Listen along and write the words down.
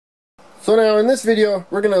So now in this video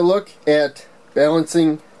we're going to look at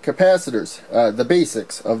balancing capacitors, the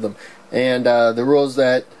basics of them, and the rules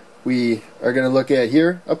that we are going to look at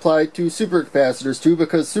here apply to supercapacitors too,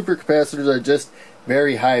 because supercapacitors are just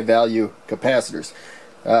very high value capacitors.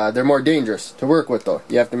 They're more dangerous to work with though.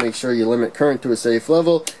 You have to make sure you limit current to a safe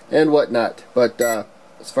level and whatnot, but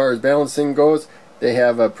as far as balancing goes, they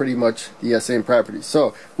have pretty much the same properties.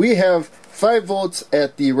 So we have 5 volts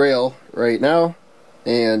at the rail right now,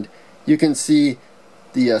 and you can see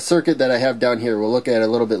the circuit that I have down here. We'll look at it a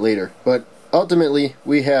little bit later, but ultimately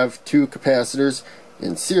we have 2 capacitors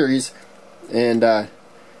in series, and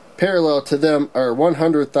parallel to them are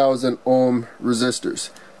 100,000 ohm resistors.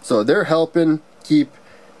 So they're helping keep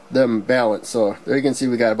them balanced. So there you can see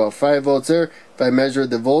we got about 5 volts there. If I measure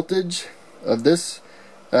the voltage of this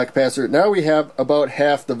capacitor, now we have about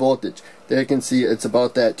half the voltage. There you can see it's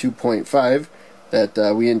about that 2.5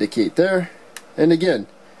 that we indicate there, and again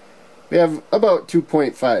we have about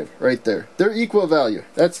 2.5 right there. They're equal value.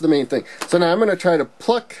 That's the main thing. So now I'm going to try to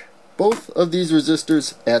pluck both of these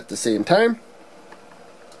resistors at the same time.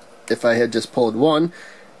 If I had just pulled one,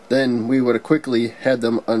 then we would have quickly had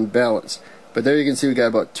them unbalanced. But there you can see we got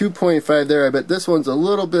about 2.5 there. I bet this one's a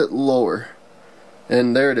little bit lower.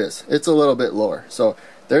 And there it is. It's a little bit lower. So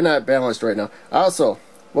they're not balanced right now. Also,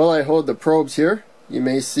 while I hold the probes here, you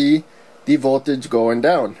may see the voltage going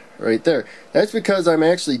down right there. That's because I'm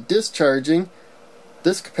actually discharging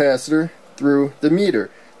this capacitor through the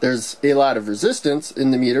meter. There's a lot of resistance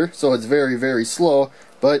in the meter, so it's very, very slow,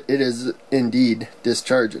 but it is indeed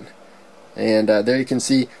discharging. And there you can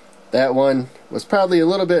see that one was probably a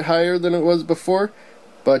little bit higher than it was before,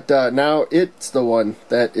 but now it's the one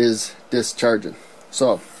that is discharging.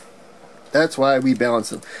 So that's why we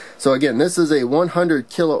balance them. So again, this is a 100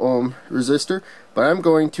 kilo ohm resistor, but I'm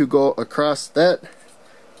going to go across that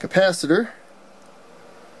capacitor,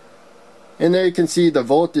 and there you can see the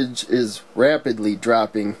voltage is rapidly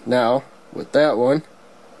dropping now with that one,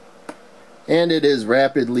 and it is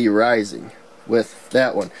rapidly rising with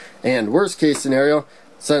that one. And worst case scenario,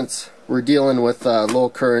 since we're dealing with low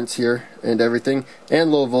currents here and everything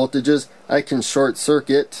and low voltages, I can short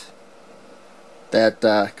circuit that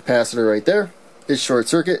capacitor right there. Is short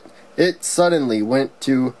circuit. It suddenly went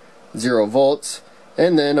to 0 volts,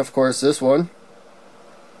 and then of course this one,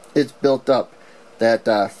 it's built up that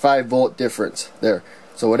 5 volt difference there.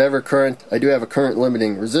 So whatever current, I do have a current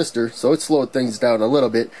limiting resistor, so it slowed things down a little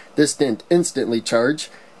bit. This didn't instantly charge.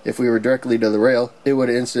 If we were directly to the rail, it would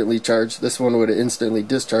have instantly charged. This one would have instantly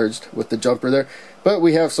discharged with the jumper there. But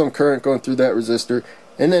we have some current going through that resistor,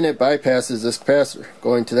 and then it bypasses this capacitor,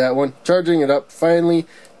 going to that one, charging it up finally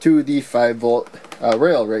to the 5 volt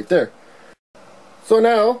rail right there. So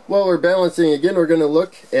now, while we're balancing again, we're going to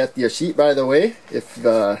look at the sheet. By the way, if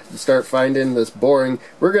you start finding this boring,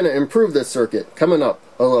 we're going to improve this circuit coming up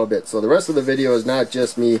a little bit. So the rest of the video is not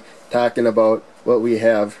just me talking about what we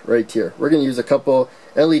have right here. We're going to use a couple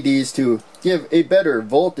LEDs to give a better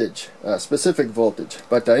voltage, specific voltage.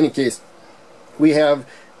 But in any case, we have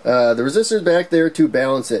the resistors back there to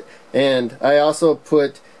balance it. And I also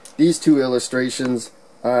put these 2 illustrations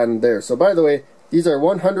on there. So by the way, these are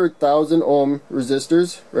 100,000 ohm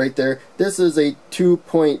resistors right there. This is a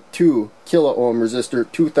 2.2 kilo ohm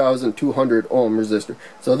resistor, 2,200 ohm resistor.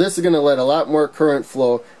 So this is going to let a lot more current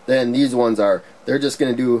flow than these ones are. They're just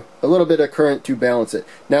going to do a little bit of current to balance it.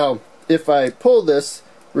 Now, if I pull this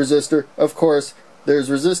resistor, of course,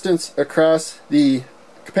 there's resistance across the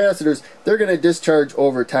capacitors. They're going to discharge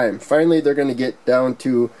over time. Finally, they're going to get down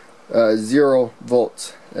to 0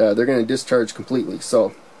 volts. They're going to discharge completely.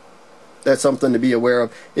 So that's something to be aware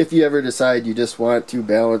of if you ever decide you just want to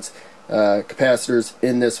balance capacitors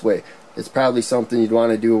in this way. It's probably something you'd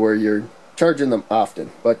want to do where you're charging them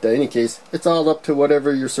often, but in any case, it's all up to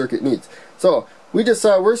whatever your circuit needs. So we just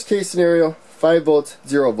saw worst case scenario, 5 volts,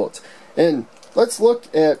 0 volts, and let's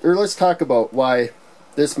talk about why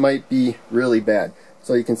this might be really bad.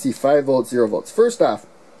 So you can see 5 volts, 0 volts. First off,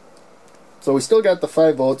 so we still got the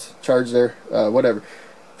 5 volts charge there, whatever.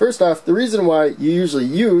 First off, the reason why you usually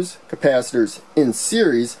use capacitors in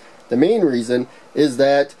series, the main reason is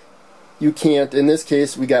that you can't, in this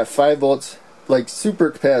case we got 5 volts like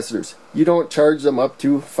supercapacitors. You don't charge them up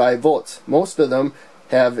to 5 volts. Most of them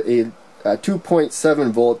have a 2.7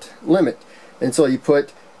 volt limit. And so you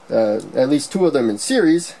put at least 2 of them in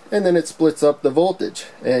series, and then it splits up the voltage,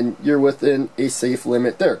 and you're within a safe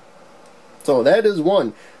limit there. So that is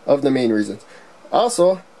one of the main reasons.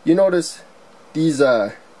 Also, you notice these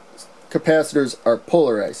capacitors are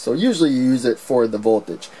polarized, so usually you use it for the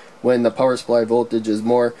voltage. When the power supply voltage is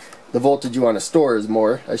more, the voltage you want to store is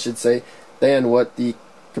more, I should say, than what the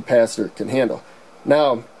capacitor can handle.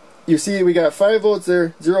 Now, you see we got 5 volts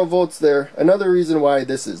there, 0 volts there. Another reason why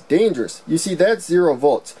this is dangerous, you see that's 0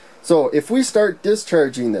 volts. So if we start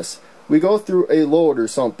discharging this, we go through a load or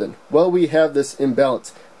something, well, we have this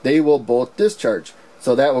imbalance. They will both discharge.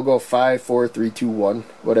 So that will go 5, 4, 3, 2, 1,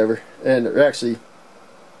 whatever. And actually,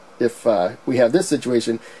 if we have this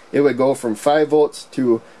situation, it would go from 5 volts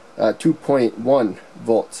to 2.1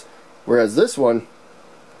 volts. Whereas this one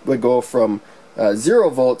would go from 0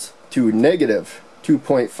 volts to negative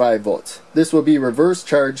 2.5 volts. This will be reverse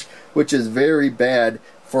charged, which is very bad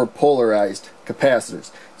for polarized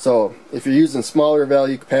capacitors. So if you're using smaller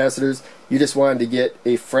value capacitors, you just wanted to get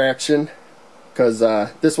a fraction, because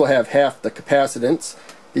this will have half the capacitance.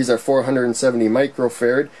 These are 470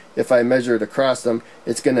 microfarad. If I measure it across them,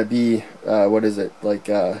 it's going to be, what is it, like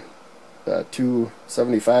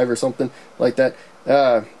 275 or something like that.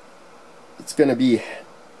 It's going to be,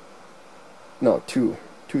 no,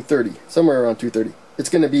 230, somewhere around 230. It's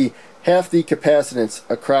going to be half the capacitance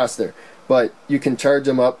across there, but you can charge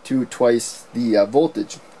them up to twice the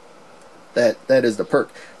voltage. That is the perk.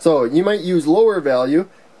 So you might use lower value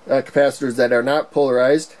capacitors that are not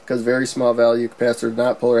polarized, because very small value capacitors are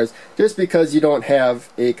not polarized, just because you don't have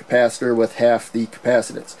a capacitor with half the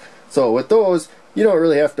capacitance. So with those, you don't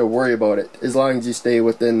really have to worry about it, as long as you stay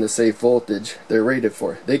within the safe voltage they're rated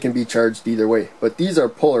for. They can be charged either way, but these are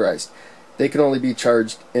polarized. They can only be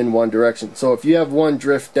charged in one direction. So if you have one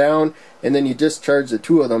drift down and then you discharge the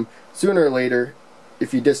two of them, sooner or later,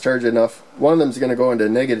 if you discharge enough, one of them is going to go into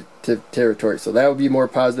negative territory. So that would be more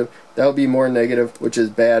positive, that would be more negative, which is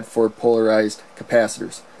bad for polarized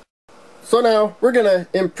capacitors. So now we're going to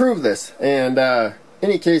improve this, and in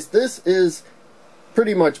any case, this is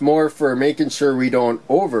pretty much more for making sure we don't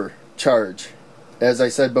overcharge. As I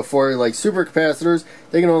said before, like supercapacitors,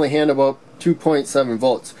 they can only handle about 2.7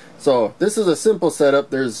 volts. So this is a simple setup.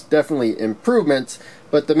 There's definitely improvements,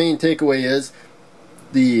 but the main takeaway is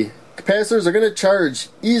the capacitors are going to charge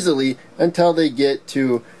easily until they get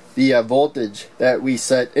to the voltage that we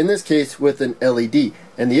set, in this case with an LED.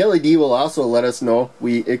 And the LED will also let us know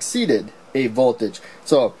we exceeded a voltage.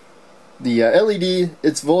 So the LED,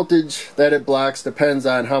 its voltage that it blocks depends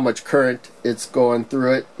on how much current it's going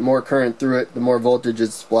through it. More current through it, the more voltage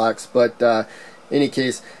it blocks. But in any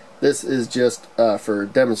case, this is just for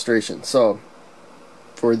demonstration. So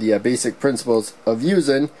for the basic principles of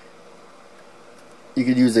using, you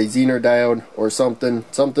could use a Zener diode or something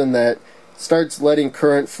that starts letting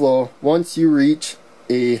current flow once you reach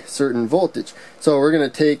a certain voltage. So we're going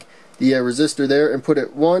to take the resistor there and put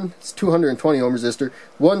it it's 220 ohm resistor,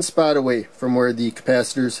 one spot away from where the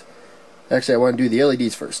capacitors, actually I want to do the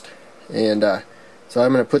LEDs first. And so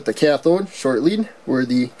I'm going to put the cathode, short lead, where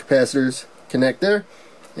the capacitors connect there.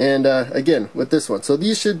 And again, with this one. So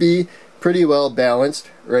these should be pretty well balanced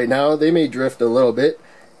right now. They may drift a little bit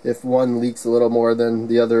if one leaks a little more than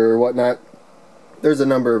the other or whatnot. There's a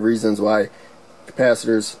number of reasons why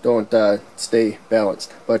capacitors don't stay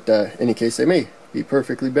balanced, but in any case, they may be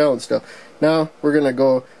perfectly balanced still. Now we're going to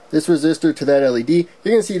go this resistor to that LED. You're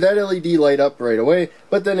going to see that LED light up right away,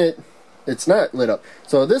 but then it's not lit up.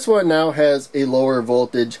 So this one now has a lower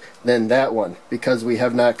voltage than that one because we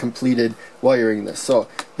have not completed wiring this. So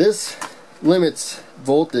this limits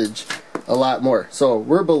voltage a lot more. So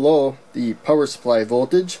we're below the power supply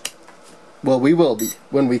voltage. Well, we will be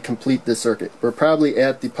when we complete this circuit. We're probably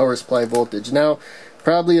at the power supply voltage now,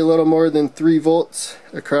 probably a little more than 3 volts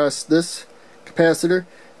across this capacitor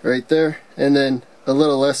right there, and then a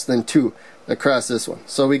little less than 2 across this one.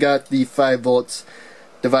 So we got the 5 volts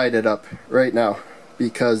divided up right now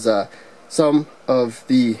because some of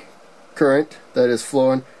the current that is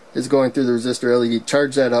flowing is going through the resistor LED.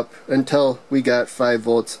 Charge that up until we got 5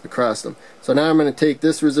 volts across them. So now I'm going to take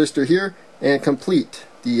this resistor here and complete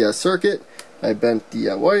the circuit. I bent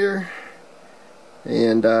the wire,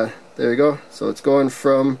 and there we go. So it's going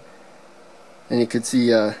from, and you can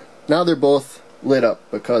see now they're both lit up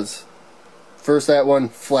because first that one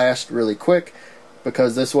flashed really quick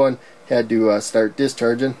because this one had to start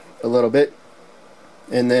discharging a little bit,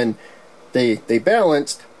 and then they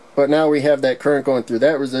balanced. But now we have that current going through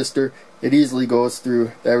that resistor. It easily goes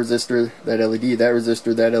through that resistor, that LED, that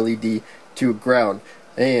resistor, that LED to ground.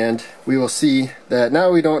 And we will see that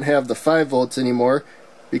now we don't have the 5 volts anymore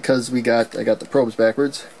because I got the probes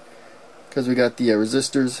backwards, because we got the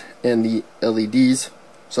resistors and the LEDs.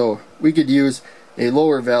 So we could use a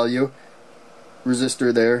lower value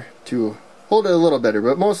resistor there to hold it a little better,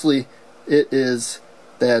 but mostly it is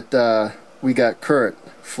that we got current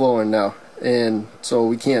flowing now, and so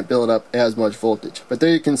we can't build up as much voltage. But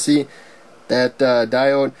there you can see that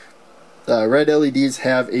diode, red LEDs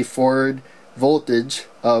have a forward voltage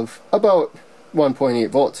of about 1.8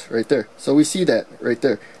 volts right there. So we see that right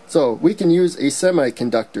there. So we can use a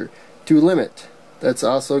semiconductor to limit. That's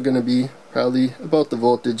also going to be probably about the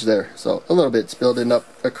voltage there. So a little bit's building up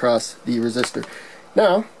across the resistor.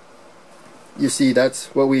 Now, you see that's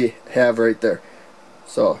what we have right there.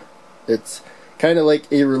 So it's kind of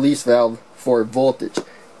like a release valve for voltage.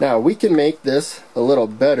 Now we can make this a little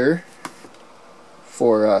better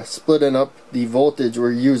for splitting up the voltage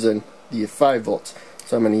we're using, the 5 volts.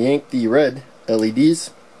 So I'm going to yank the red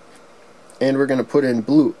LEDs and we're going to put in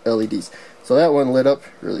blue LEDs. So that one lit up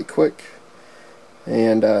really quick,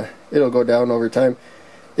 and it'll go down over time.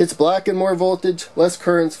 It's blocking more voltage, less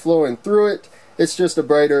current's flowing through it. It's just a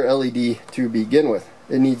brighter LED to begin with.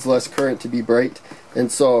 It needs less current to be bright,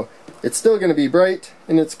 and so it's still going to be bright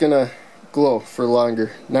and it's going to glow for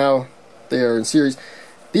longer. Now they are in series.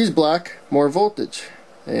 These block more voltage,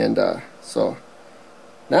 and so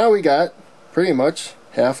now we got pretty much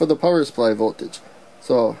half of the power supply voltage.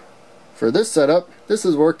 So for this setup, this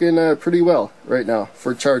is working pretty well right now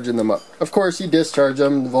for charging them up. Of course, you discharge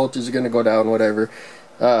them, the voltage is going to go down, whatever.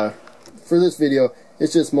 For this video,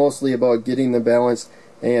 it's just mostly about getting them balanced,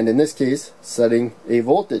 and in this case, setting a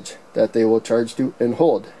voltage that they will charge to and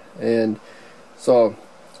hold. And so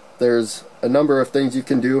there's a number of things you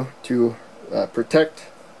can do to protect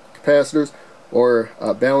capacitors or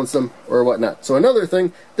balance them or whatnot. So another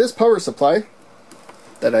thing, this power supply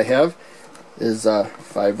that I have is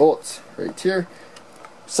 5 volts right here,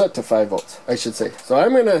 set to 5 volts I should say. So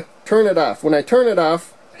I'm going to turn it off. When I turn it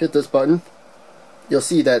off, hit this button, you'll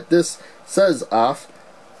see that this says off,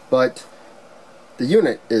 but the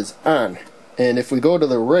unit is on. And if we go to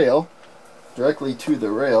the rail, directly to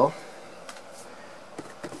the rail,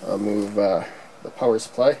 I'll move the power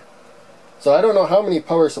supply. So I don't know how many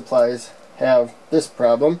power supplies have this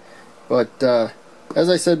problem, but as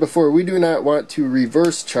I said before, we do not want to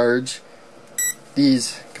reverse charge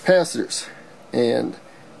these capacitors. And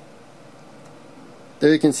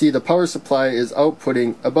there you can see the power supply is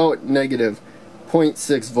outputting about negative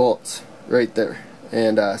 0.6 volts right there.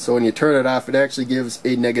 And so when you turn it off, it actually gives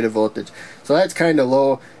a negative voltage. So that's kind of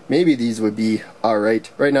low. Maybe these would be alright.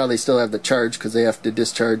 Right now they still have the charge because they have to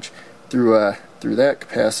discharge through through that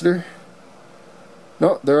capacitor.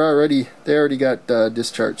 No, they already got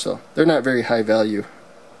discharge, so they're not very high value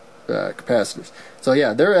capacitors. So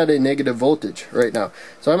yeah, they're at a negative voltage right now.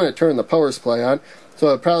 So I'm going to turn the power supply on. So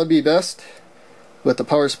it'd probably be best with the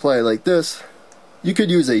power supply like this. You could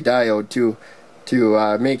use a diode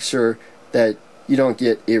to make sure that you don't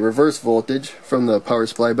get a reverse voltage from the power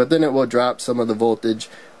supply, but then it will drop some of the voltage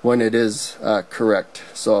when it is correct.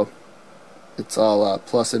 So it's all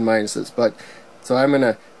plus and minuses. But so I'm going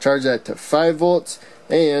to charge that to 5 volts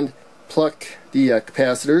and pluck the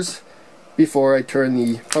capacitors before I turn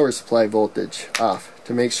the power supply voltage off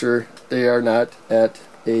to make sure they are not at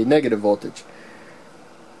a negative voltage.